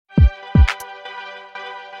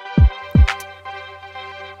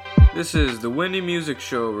This is the Windy Music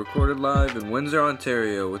Show, recorded live in Windsor,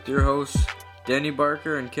 Ontario, with your hosts, Danny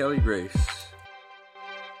Barker and Kelly Grace.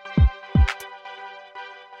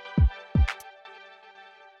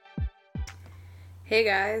 Hey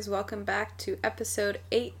guys, welcome back to episode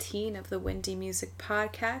 18 of the Windy Music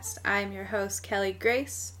Podcast. I'm your host, Kelly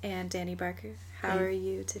Grace, and Danny Barker. How are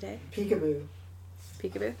you today? Peekaboo.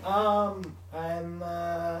 Peekaboo? I'm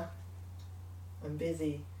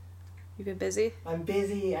busy. You've been busy? I'm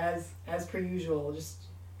busy as per usual, just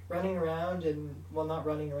running around not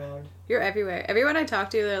running around. You're everywhere. Everyone I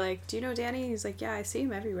talk to, they're like, do you know Danny? He's like, yeah, I see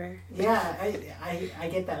him everywhere. Yeah, I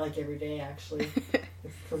get that like every day actually.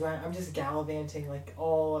 Because I'm just gallivanting like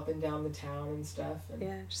all up and down the town and stuff. And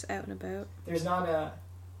yeah, just out and about. There's not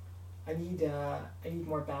I need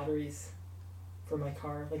more batteries for my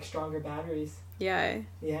car, like stronger batteries. Yeah.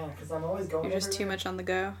 Yeah, because I'm always going. You're just too much on the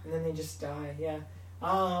go. And then they just die. Yeah.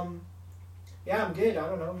 Yeah, I'm good. I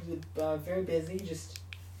don't know. Very busy. Just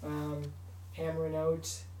hammering out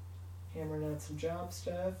some job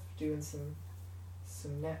stuff, doing some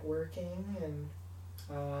networking and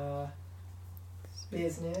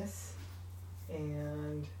business,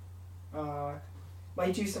 and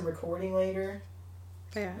might do some recording later.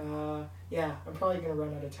 Yeah. Yeah, I'm probably gonna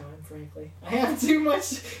run out of time, frankly. I have too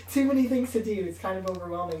many things to do. It's kind of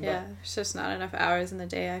overwhelming. Yeah, there's just not enough hours in the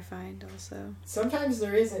day, I find, also. Sometimes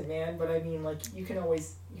there isn't, man, but I mean, like, you can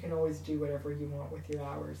always do whatever you want with your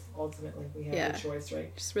hours. Ultimately, we have a choice,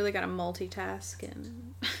 right? Just really gotta multitask,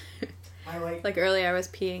 and I like earlier I was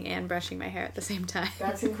peeing and brushing my hair at the same time.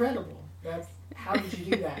 That's incredible. How did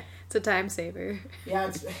you do that? It's a time saver. Yeah,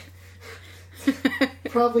 it's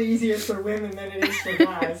probably easier for women than it is for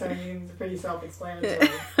guys. I mean, it's pretty self-explanatory.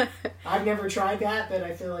 I've never tried that, but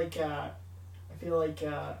I feel like yeah,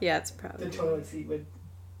 it's probably the toilet seat would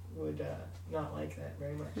not like that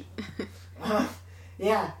very much.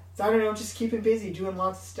 Yeah, so I don't know, just keeping busy, doing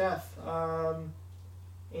lots of stuff,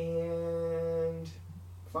 and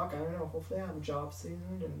fuck, I don't know. Hopefully, I have a job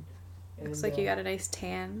soon. And looks like you got a nice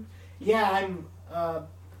tan. Yeah, I'm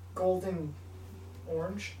golden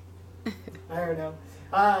orange. I don't know.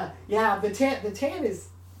 Yeah, the tan is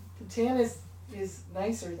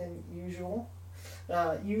nicer than usual.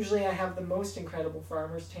 Usually I have the most incredible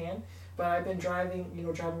farmer's tan, but I've been driving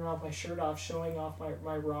around with my shirt off, showing off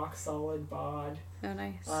my rock solid bod. Oh,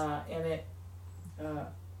 nice. And it,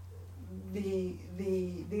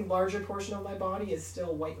 the larger portion of my body is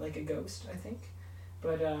still white like a ghost, I think,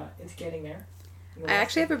 but it's getting there. I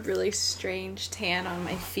actually have a really strange tan on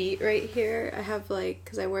my feet right here. I have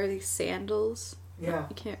because I wear these sandals. Yeah.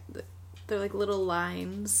 They're like little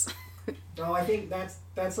lines. No, I think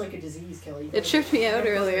that's like a disease, Kelly. It tripped me out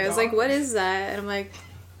earlier. I was like, what is that? And I'm like,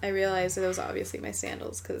 I realized that it was obviously my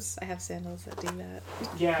sandals because I have sandals that do that.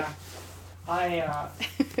 Yeah.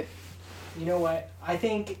 You know what? I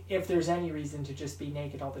think if there's any reason to just be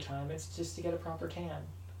naked all the time, it's just to get a proper tan.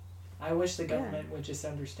 I wish the government would just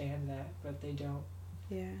understand that, but they don't.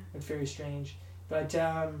 Yeah. It's very strange. But,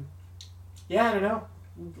 yeah, I don't know.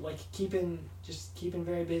 Like, keeping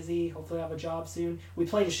very busy. Hopefully I'll have a job soon. We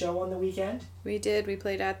played a show on the weekend. We did. We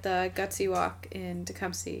played at the Gutsy Walk in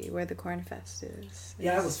Tecumseh, where the Corn Fest is.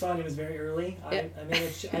 Yeah, it was fun. It was very early. Yep.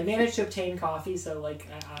 I managed to obtain coffee, so,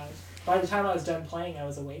 by the time I was done playing, I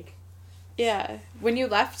was awake. Yeah. When you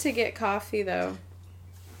left to get coffee, though,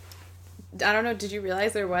 I don't know, did you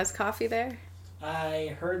realize there was coffee there?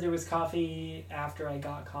 I heard there was coffee after I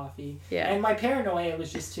got coffee. Yeah. And my paranoia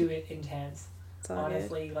was just too intense.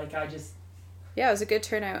 Honestly, good. Yeah, it was a good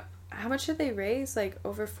turnout. How much did they raise? Like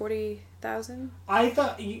over 40,000? I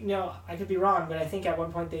thought, I could be wrong, but I think at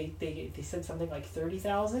one point they said something like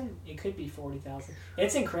 30,000. It could be 40,000.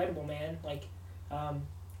 It's incredible, man. I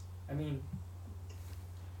mean,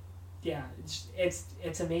 yeah,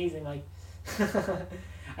 it's amazing.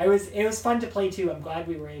 It was fun to play too. I'm glad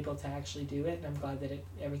we were able to actually do it, and I'm glad that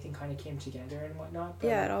everything kind of came together and whatnot. But,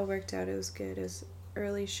 yeah, it all worked out. It was good. It was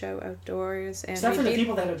early show outdoors, and except for the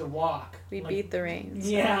people that had to walk. We beat the rain. So.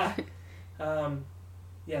 Yeah,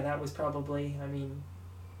 yeah, that was probably,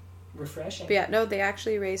 refreshing. But yeah, no, they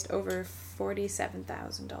actually raised over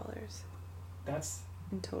 $47,000. That's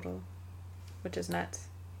in total, which is nuts.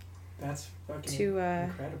 That's fucking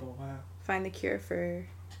incredible. Wow. Find the cure for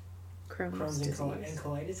Crohn's disease. And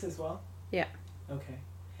colitis as well? Yeah. Okay.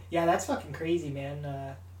 Yeah, that's fucking crazy,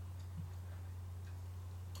 man.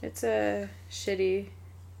 It's a shitty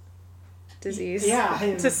disease,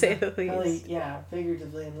 yeah, to say the least. Yeah,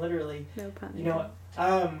 figuratively and literally. No pun. You know,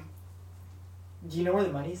 do you know where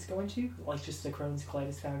the money's going to? Like just the Crohn's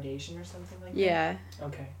Colitis Foundation or something like that? Yeah.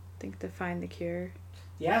 Okay. I think to find the cure.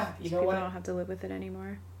 Yeah, you know what? People don't have to live with it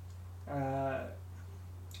anymore.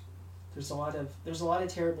 there's a lot of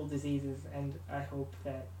terrible diseases, and I hope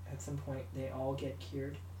that at some point they all get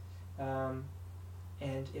cured.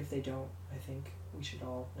 And if they don't, I think we should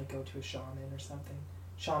all like go to a shaman or something.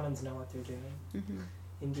 Shamans know what they're doing. Mm-hmm.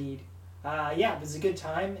 Indeed. Yeah, it was a good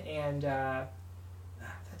time, and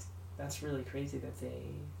that's really crazy that they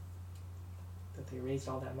raised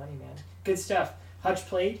all that money, man. Good stuff. Hutch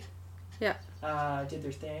played. Yeah. Did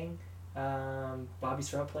their thing. Bobby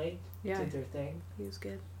Stroud played. Yeah. Did their thing. He was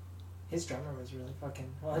good. His drummer was really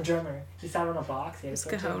a drummer. He sat on a box. He had a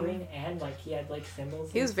tambourine, and like he had like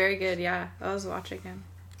cymbals. He was very good. Yeah, I was watching him.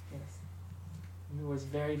 Yes. He was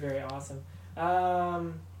very, very awesome.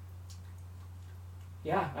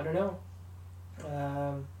 Yeah, I don't know.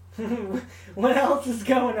 What else is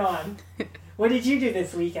going on? What did you do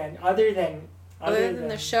this weekend other than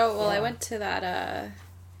the show? Well, yeah. I went to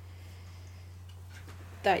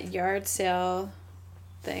that yard sale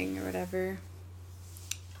thing or whatever.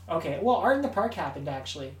 Okay, well, Art in the Park happened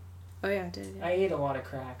actually. Oh yeah, I did. Yeah. I ate a lot of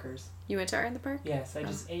crackers. You went to Art in the Park? Yes, I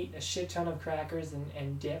just ate a shit ton of crackers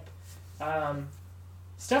and dip.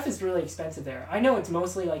 Stuff is really expensive there. I know it's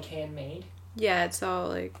mostly like handmade. Yeah, it's all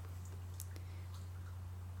like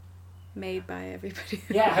made by everybody.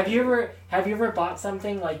 Yeah, have you ever bought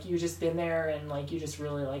something like you just been there and like you just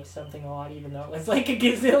really liked something a lot even though it was like $1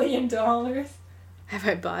 gazillion? Have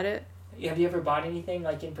I bought it? Have you ever bought anything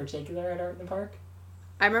like in particular at Art in the Park?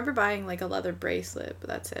 I remember buying like a leather bracelet, but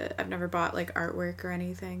that's it. I've never bought like artwork or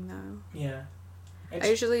anything though. Yeah. I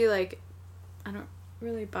usually like, I don't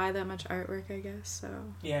really buy that much artwork, I guess, so.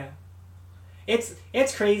 Yeah. It's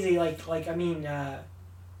crazy, like I mean,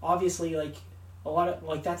 obviously like a lot of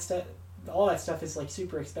like that stuff, all that stuff is like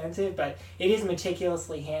super expensive, but it is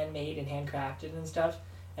meticulously handmade and handcrafted and stuff.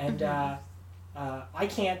 And Mm-hmm. I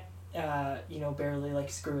can't barely like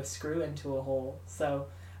screw a screw into a hole. So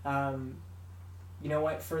you know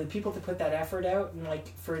what, for the people to put that effort out and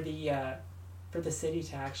like for the city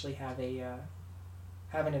to actually have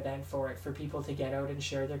an event for it, for people to get out and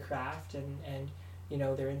share their craft and you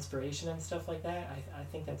know their inspiration and stuff like that, I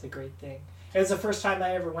think that's a great thing. It was the first time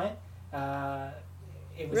I ever went.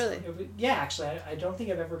 It was, really? Yeah, actually, I don't think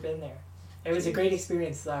I've ever been there. It was a great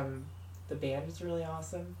experience. The band was really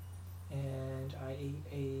awesome, and I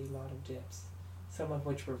ate a lot of dips, some of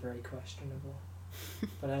which were very questionable.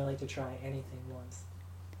 But I like to try anything once.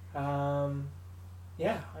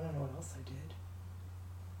 Yeah, I don't know what else I did.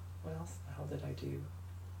 What else the hell did I do?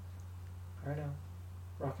 I don't know.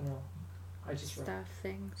 Rock and roll. I just stuff,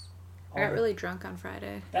 things. I got really drunk on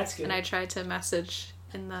Friday. That's good. And I tried to message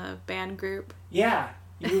in the band group. Yeah,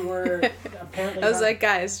 you were apparently. I was like,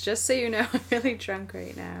 guys, just so you know, I'm really drunk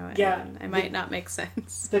right now. And yeah, I might not make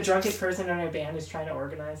sense. The drunkest person in our band is trying to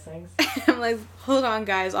organize things. I'm like, hold on,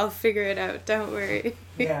 guys, I'll figure it out. Don't worry.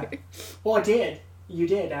 Yeah. Well, I did. You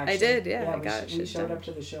did, actually. I did, yeah. We showed up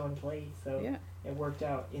to the show and played, so yeah. It worked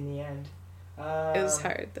out in the end. It was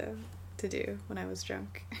hard, though, to do when I was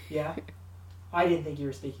drunk. Yeah? I didn't think you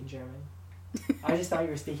were speaking German. I just thought you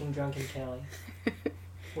were speaking drunken Kelly,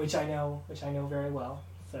 which I know very well.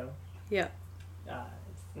 So yeah,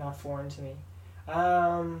 it's not foreign to me.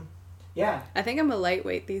 Yeah. I think I'm a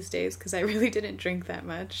lightweight these days because I really didn't drink that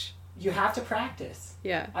much. You have to practice.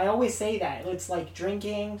 Yeah. I always say that it's like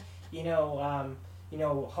drinking.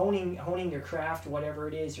 Honing your craft, whatever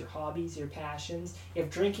it is, your hobbies, your passions. If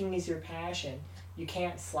drinking is your passion, you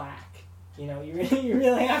can't slack. You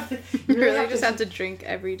really have to. You really just have to drink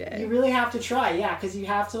every day. You really have to try, yeah, because you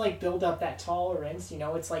have to like build up that tolerance.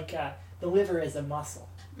 It's like the liver is a muscle.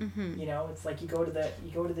 Mm-hmm. It's like you go to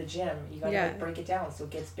the gym, you gotta like break it down so it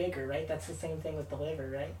gets bigger, right? That's the same thing with the liver,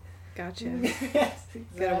 right? Gotcha. Yes, exactly.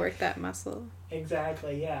 Gotta work that muscle.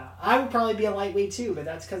 Exactly, yeah. I would probably be a lightweight too, but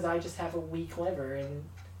that's because I just have a weak liver and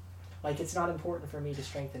like it's not important for me to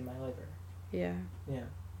strengthen my liver. Yeah. Yeah.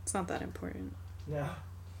 It's not that important. No,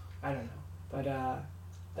 I don't know, but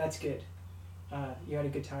that's good. You had a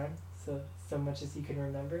good time, so much as you can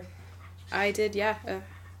remember. I did, yeah.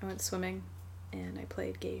 I went swimming, and I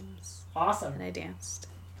played games. Awesome. And I danced.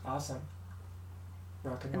 Awesome.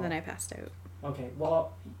 Rock and roll. And then I passed out. Okay,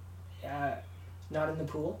 well, not in the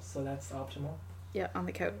pool, so that's optimal. Yeah, on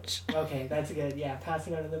the couch. Okay, that's good. Yeah,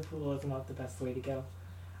 passing out in the pool is not the best way to go.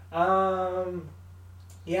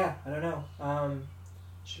 Yeah, I don't know.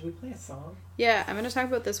 Should we play a song? Yeah, I'm going to talk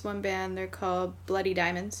about this one band. They're called Bloody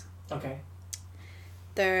Diamonds. Okay.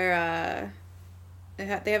 They're,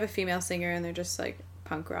 they have a female singer, and they're just, like,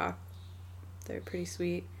 punk rock. They're pretty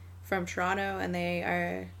sweet. From Toronto, and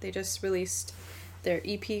they just released their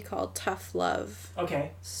EP called Tough Love.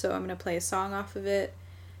 Okay. So I'm going to play a song off of it,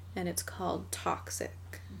 and it's called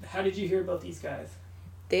Toxic. How did you hear about these guys?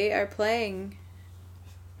 They are playing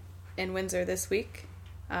in Windsor this week.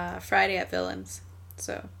 Friday at Villains.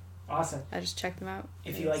 So Awesome. I just checked them out.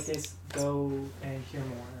 If you like this, go and hear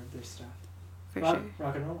more of their stuff. For sure.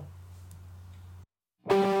 Rock and roll.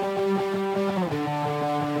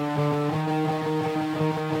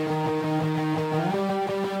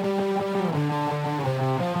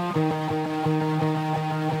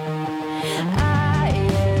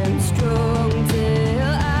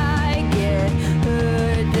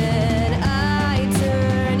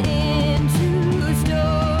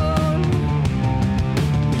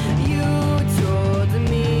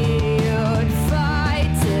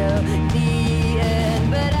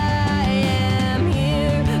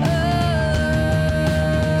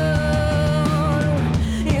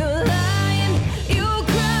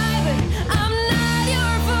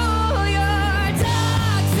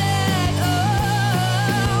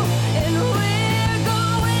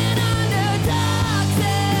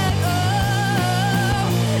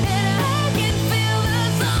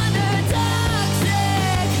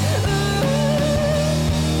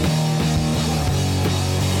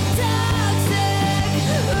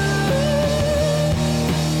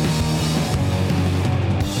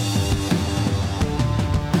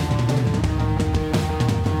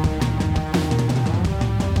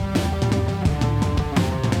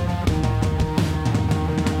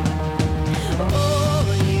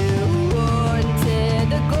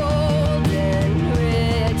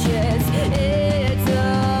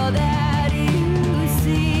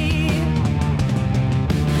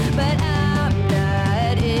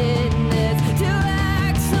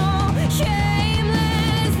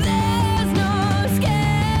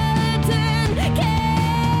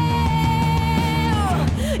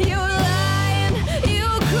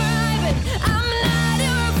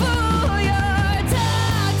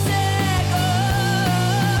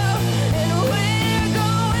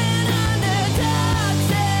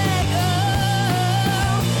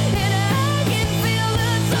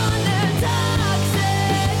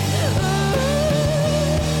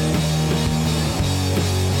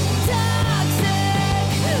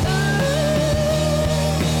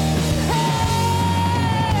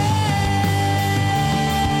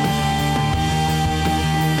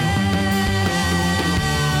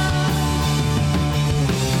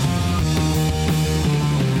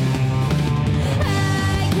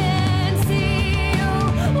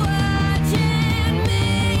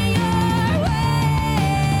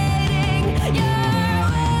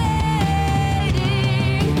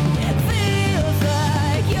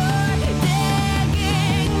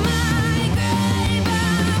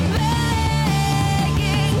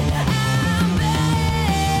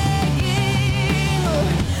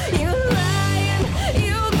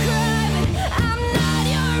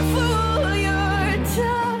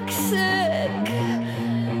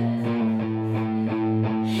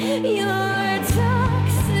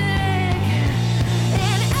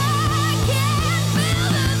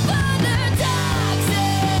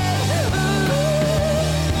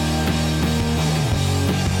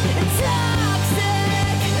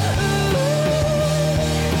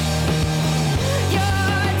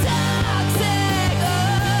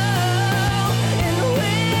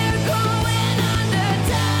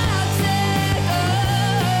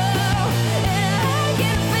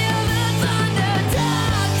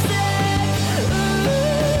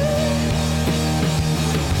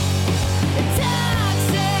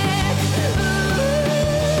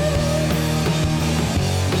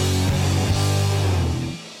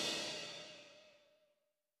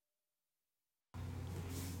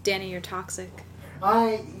 Danny, you're toxic.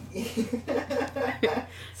 I.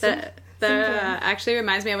 That actually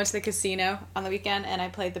reminds me, I went to the casino on the weekend and I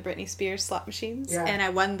played the Britney Spears slot machines. Yeah. And I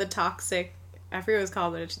won the Toxic. I forget what it was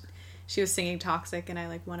called, but she was singing Toxic and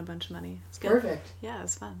I won a bunch of money. It's good. Perfect. Yeah, it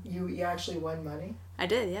was fun. You actually won money? I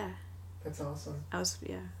did, yeah. That's awesome.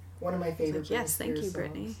 Yeah. One of my favorite Britney yes, thank you, Spears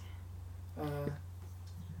Britney. songs.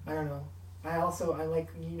 I don't know. I like,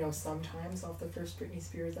 Sometimes off the first Britney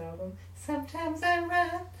Spears album. Sometimes I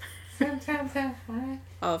run, sometimes I hide.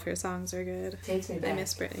 All of her songs are good. Takes me back. I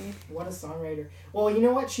miss Britney. What a songwriter. Well, you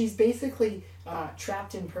know what? She's basically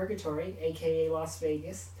trapped in purgatory, aka Las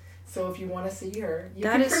Vegas. So if you want to see her, you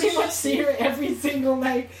can pretty much see her every single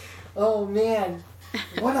night. Oh, man.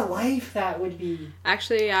 What a life that would be.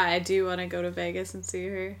 Actually, yeah, I do want to go to Vegas and see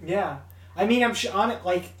her. Yeah. I mean, I'm sure on it,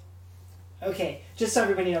 okay, just so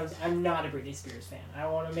everybody knows, I'm not a Britney Spears fan. I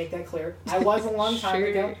want to make that clear. I was a long time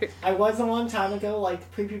ago.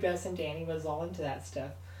 Prepubescent Danny was all into that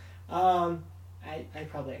stuff. I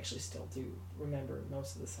probably actually still do remember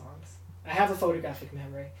most of the songs. I have a photographic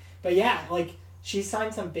memory. But yeah, she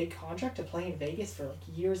signed some big contract to play in Vegas for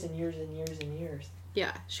years and years and years and years.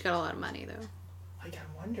 Yeah, she got a lot of money though. Like,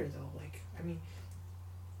 I wonder though. Like, I mean,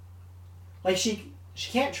 like she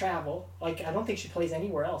can't travel. Like, I don't think she plays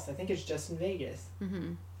anywhere else. I think it's just in Vegas.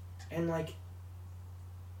 Mm-hmm. And like,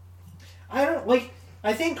 I don't like.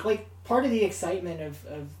 I think like part of the excitement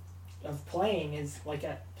of playing is like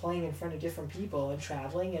playing in front of different people and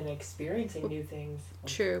traveling and experiencing new things.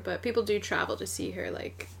 Like, True, but people do travel to see her.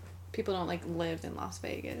 Like, people don't like live in Las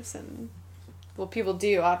Vegas, and well, people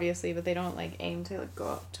do obviously, but they don't like aim to like go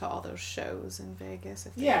up to all those shows in Vegas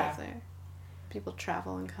if they live there. People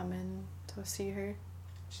travel and come in to see her.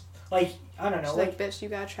 Like, I don't know. She's like, bitch, you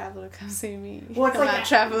gotta travel to come see me. Well, it's I'm like not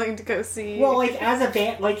traveling to go see you. Well, like as a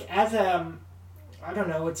band, like as I don't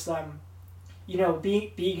know. It's you know,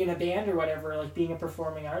 being in a band or whatever, like being a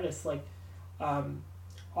performing artist, like,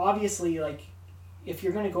 obviously, like, if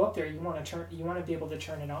you're gonna go up there, you want to be able to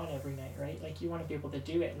turn it on every night, right? Like, you want to be able to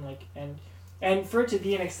do it, and like, and for it to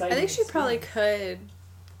be an exciting. I think she probably could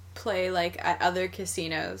play like at other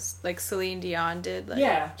casinos, like Celine Dion did. Like,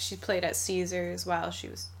 yeah, she played at Caesars while she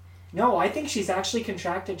was. No, I think she's actually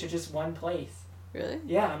contracted to just one place. Really?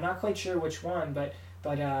 Yeah, I'm not quite sure which one, but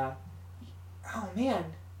oh man,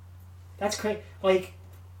 that's crazy. Like,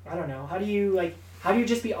 I don't know. How do you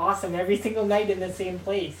just be awesome every single night in the same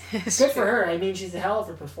place? Good for her. I mean, she's a hell of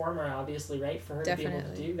a performer, obviously, right? For her to be able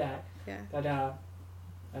to do that. Yeah. But I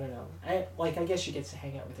don't know. I guess she gets to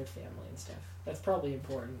hang out with her family and stuff. That's probably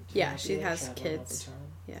important. Yeah, she has kids.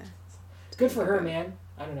 Yeah. Good for her, man.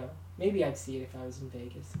 I don't know. Maybe I'd see it if I was in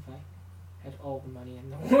Vegas. If I had all the money in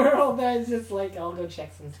the world, that's just like, I'll go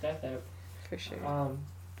check some stuff out. For sure.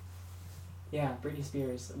 Yeah, Britney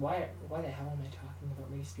Spears. Why the hell am I talking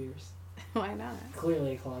about Britney Spears? Why not?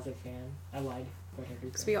 Clearly a closet fan. I lied about everything.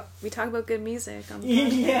 Because we talk about good music on the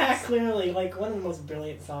podcast. Yeah, clearly. Like, one of the most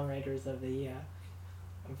brilliant songwriters of the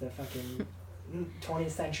fucking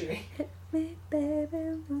 20th century. Hit me,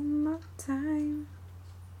 baby, one more time.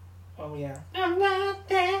 Oh, yeah. I'm not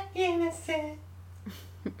that innocent.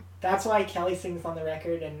 That's why Kelly sings on the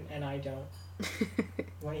record and I don't. You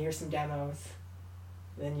want to hear some demos?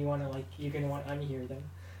 Then you're gonna want to unhear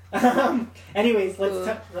them. Anyways, let's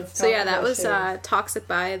talk. So yeah, that was Toxic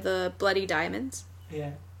by the Bloody Diamonds.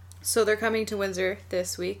 Yeah. So they're coming to Windsor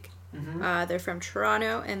this week. Mm-hmm. They're from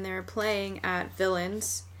Toronto and they're playing at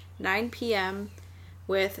Villains, 9 p.m.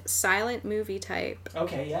 with Silent Movie Type.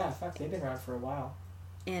 Okay, yeah, fuck, they've been around for a while.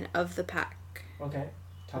 And Of the Pack. Okay.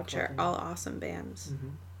 Which are all awesome bands. Mm-hmm.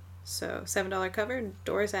 So $7 cover,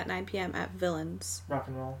 doors at 9 p.m. at Villains. Rock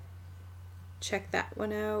and roll. Check that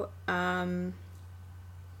one out. And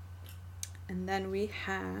then we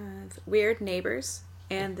have Weird Neighbors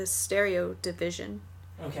and the Stereo Division.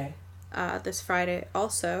 Okay. This Friday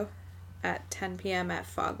also at 10 p.m. at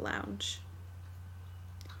Fog Lounge.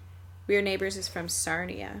 Weird Neighbors is from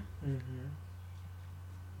Sarnia. Mm-hmm.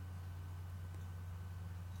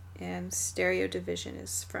 And Stereo Division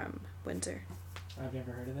is from Windsor. I've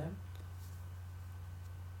never heard of them.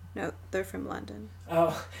 No, they're from London.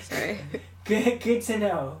 Oh. Sorry. Good to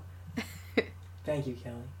know. Thank you,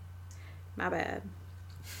 Kelly. My bad.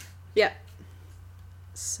 Yep.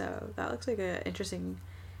 So that looks like an interesting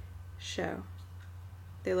show.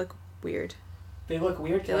 They look weird. They look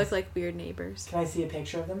weird? They look like weird neighbors. Can I see a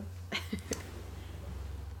picture of them?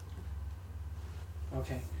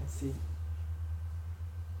 Okay, let's see.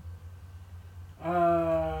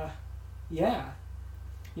 Yeah.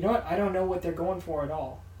 You know what? I don't know what they're going for at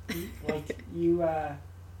all. Like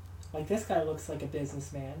this guy looks like a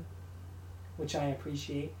businessman, which I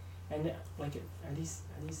appreciate. And like, are these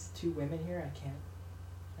two women here?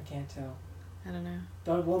 I can't tell. I don't know.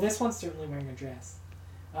 Well, this one's certainly wearing a dress.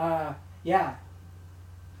 Yeah.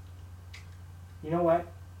 You know what?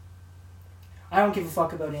 I don't give a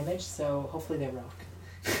fuck about image, so hopefully they rock.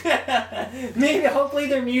 Hopefully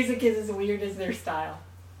their music is as weird as their style.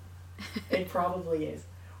 It probably is.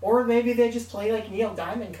 Or maybe they just play like Neil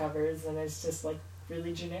Diamond covers and it's just like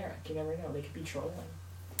really generic. You never know. They could be trolling.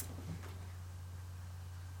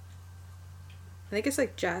 I think it's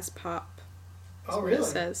like jazz pop. Oh, really? It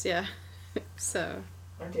says, yeah. So.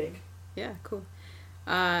 I dig. Yeah, cool.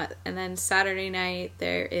 And then Saturday night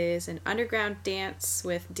there is an underground dance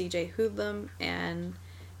with DJ Hoodlum and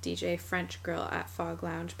DJ French Girl at Fog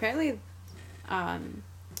Lounge. Apparently,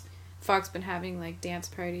 Fog's been having like dance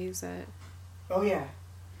parties that. Oh yeah.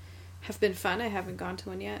 Have been fun. I haven't gone to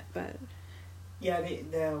one yet, but. Yeah,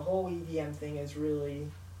 the whole EDM thing is really,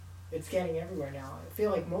 it's getting everywhere now. I feel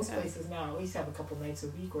like most places now at least have a couple nights a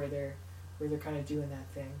week where they're kind of doing that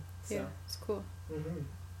thing. So. Yeah, it's cool. Mm-hmm.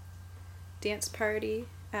 Dance party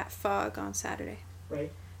at Fog on Saturday.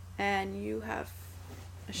 Right. And you have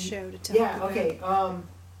a show to tell me about. Yeah, okay.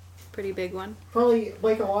 Pretty big one. Probably,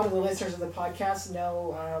 like a lot of the listeners of the podcast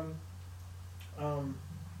know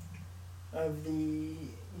of the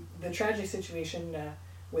tragic situation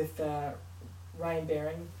with Ryan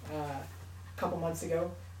Barron a couple months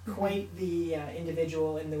ago. Quite the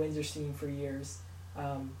individual in the Windsor scene for years.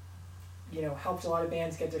 You know, helped a lot of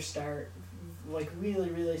bands get their start. Like, really,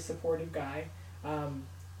 really supportive guy.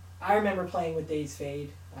 I remember playing with Days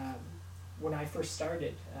Fade when I first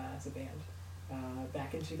started as a band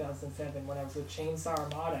back in 2007 when I was with Chainsaw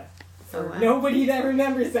Armada. For nobody that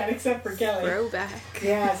remembers that except for Kelly. Throwback.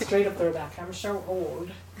 Yeah, straight up throwback. I'm so old.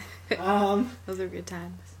 Those are good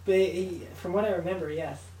times. But from what I remember,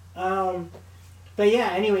 yes. But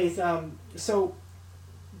yeah, anyways, so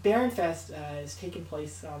Barron Fest is taking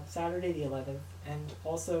place on Saturday the 11th and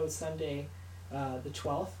also Sunday the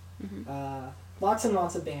 12th. Mm-hmm. Lots and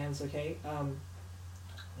lots of bands, okay?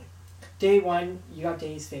 Day one, you got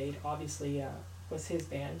Days Fade, obviously was his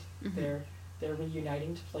band. Mm-hmm. They're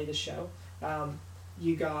reuniting to play the show.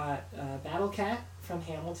 You got Battle Cat from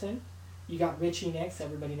Hamilton. You got Richie Nix.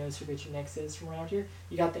 Everybody knows who Richie Nix is from around here.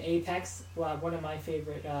 You got the Apex, one of my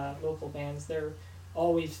favorite local bands. They're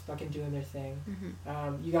always fucking doing their thing.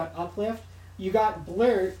 Mm-hmm. You got Uplift. You got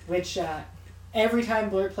Blurt, which every time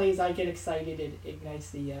Blurt plays, I get excited. It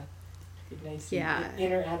ignites the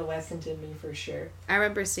inner adolescent in me for sure. I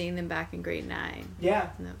remember seeing them back in grade 9.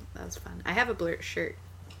 Yeah. No, that was fun. I have a Blurt shirt.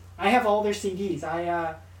 I have all their CDs.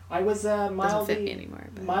 I was Doesn't fit me anymore,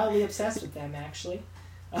 but... mildly obsessed with them, actually.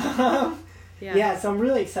 Yeah, so I'm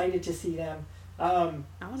really excited to see them. I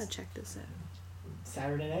want to check this out.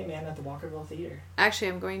 Saturday night, man, at the Walkerville Theater. Actually,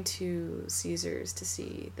 I'm going to Caesars to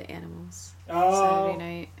see The Animals. Oh. Saturday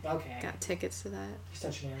night. Okay. Got tickets to that. You're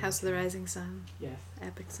such an animal. House of the Rising Sun. Yes.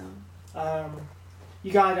 Epic song.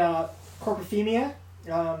 You got Corpophemia,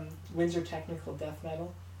 Windsor Technical Death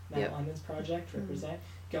Metal, Matt Lyman's project, represent.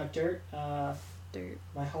 You got Dirt. Dirt.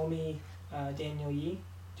 My homie Daniel Yee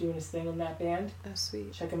doing his thing in that band. Oh,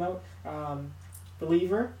 sweet. Check him out.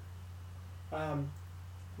 Believer.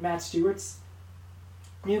 Matt Stewart's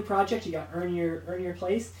new project. You got Earn Your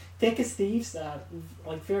Place. Thick as Thieves.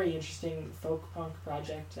 Like very interesting folk punk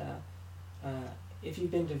project. If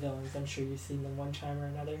you've been to Villains, I'm sure you've seen them one time or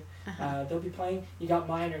another. Uh-huh. They'll be playing. You got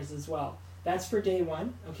Miners as well. That's for day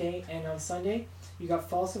one, okay? And on Sunday, you got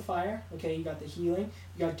Falsifier, okay? You got The Healing.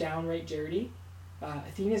 You got Downright Dirty.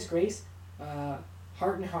 Athena's Grace.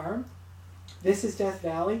 Heart and Harm. This is Death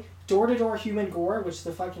Valley. Door to Door Human Gore, which is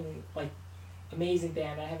a fucking, like, amazing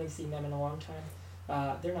band. I haven't seen them in a long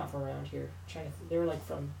time. They're not from around here. They're, like,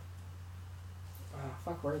 from...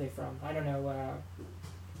 where are they from? I don't know,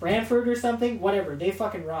 Brantford or something? Whatever. They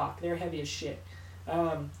fucking rock. They're heavy as shit.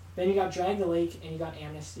 Then you got Drag the Lake and you got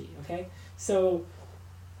Amnesty, okay? So,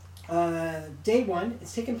 day one,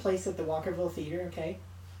 it's taking place at the Walkerville Theater, okay?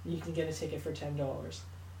 You can get a ticket for $10.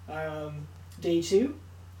 Day two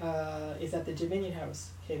is at the Dominion House.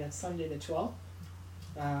 Okay, that's Sunday the 12th.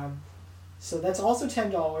 So that's also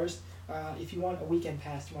 $10. If you want a weekend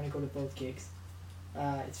pass, you want to go to both gigs.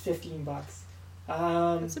 It's $15.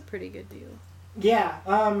 That's a pretty good deal. Yeah,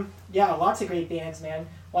 lots of great bands, man.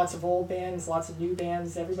 Lots of old bands, lots of new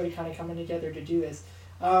bands, everybody kind of coming together to do this.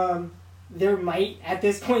 There might, at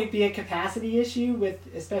this point, be a capacity issue with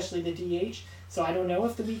especially the DH, so I don't know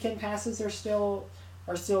if the weekend passes are still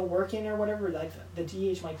working or whatever. Like, the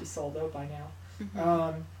DH might be sold out by now.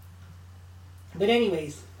 Mm-hmm. But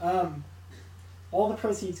anyways, all the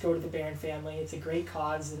proceeds go to the Barron family. It's a great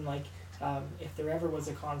cause, and like, if there ever was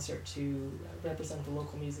a concert to represent the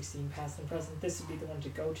local music scene, past and present, this would be the one to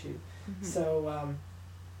go to. Mm-hmm. So,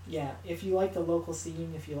 if you like the local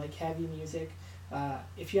scene, if you like heavy music,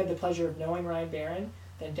 if you had the pleasure of knowing Ryan Barron,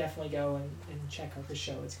 then definitely go and check out the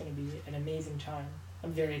show. It's going to be an amazing time.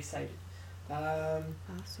 I'm very excited.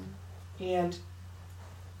 Awesome. And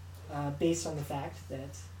based on the fact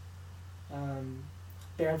that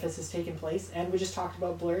Barron Fest has taken place, and we just talked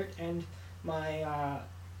about Blurt and my...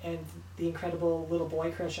 and the incredible little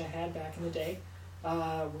boy crush I had back in the day.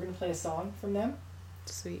 We're going to play a song from them.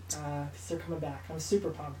 Sweet. Because they're coming back. I'm super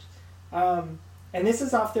pumped. And this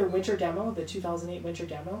is off their winter demo, the 2008 winter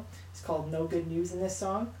demo. It's called No Good News in this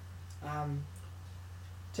song.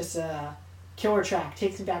 Just a killer track.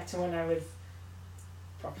 Takes me back to when I was...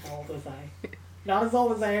 How old was I? Not as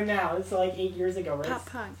old as I am now. It's like 8 years ago, right? Pop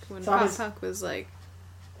punk. When so pop punk was like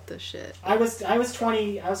the shit. I was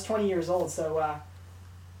 20 years old, so...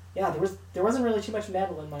 there wasn't really too much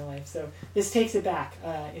metal in my life, so this takes it back.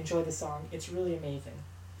 Enjoy the song. It's really amazing.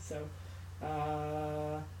 So,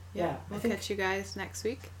 We'll catch you guys next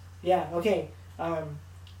week. Yeah, okay.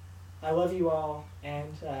 I love you all,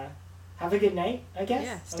 and have a good night, I guess.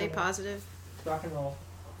 Yeah, stay positive. Rock and roll.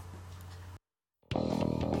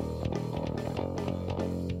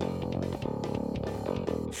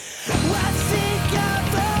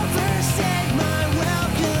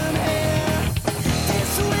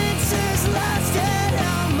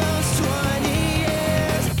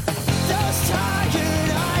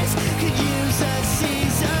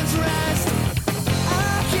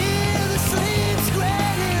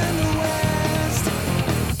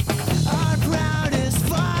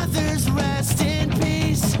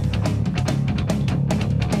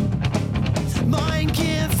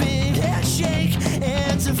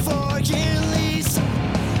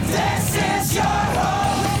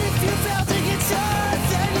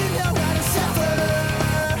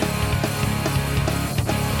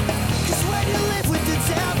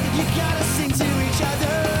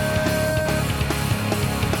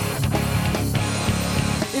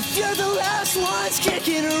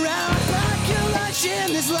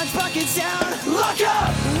 lunchbox in town. Look up!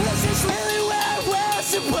 Is this really where we're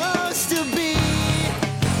supposed to be?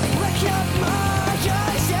 Wake up my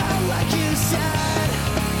eyes out like you said.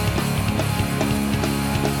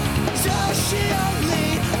 Does she only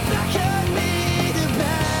beckon me to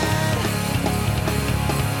bed?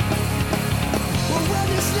 Well, when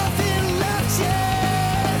there's nothing left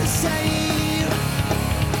here to save,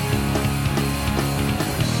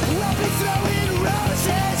 we'll be throwing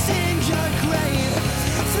roses in your grave.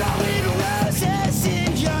 Throwing roses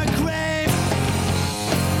in your grave.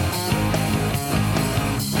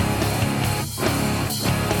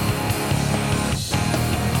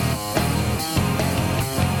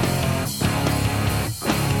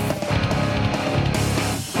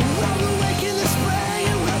 We'll awake in the spring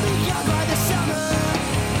and we'll be gone by the summer.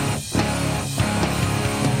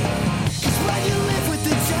 'Cause when you live with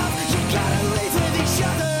the tough, you gotta live with each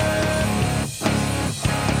other.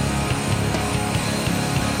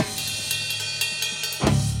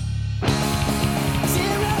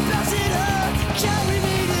 Dear ambassador, carry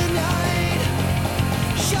me tonight.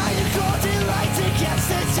 Shine a golden light against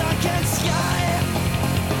the darkened sky.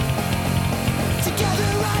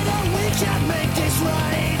 Together I know we can make this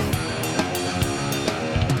right.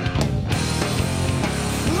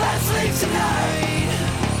 Let's leave tonight.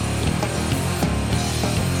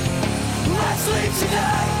 Let's leave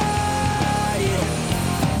tonight.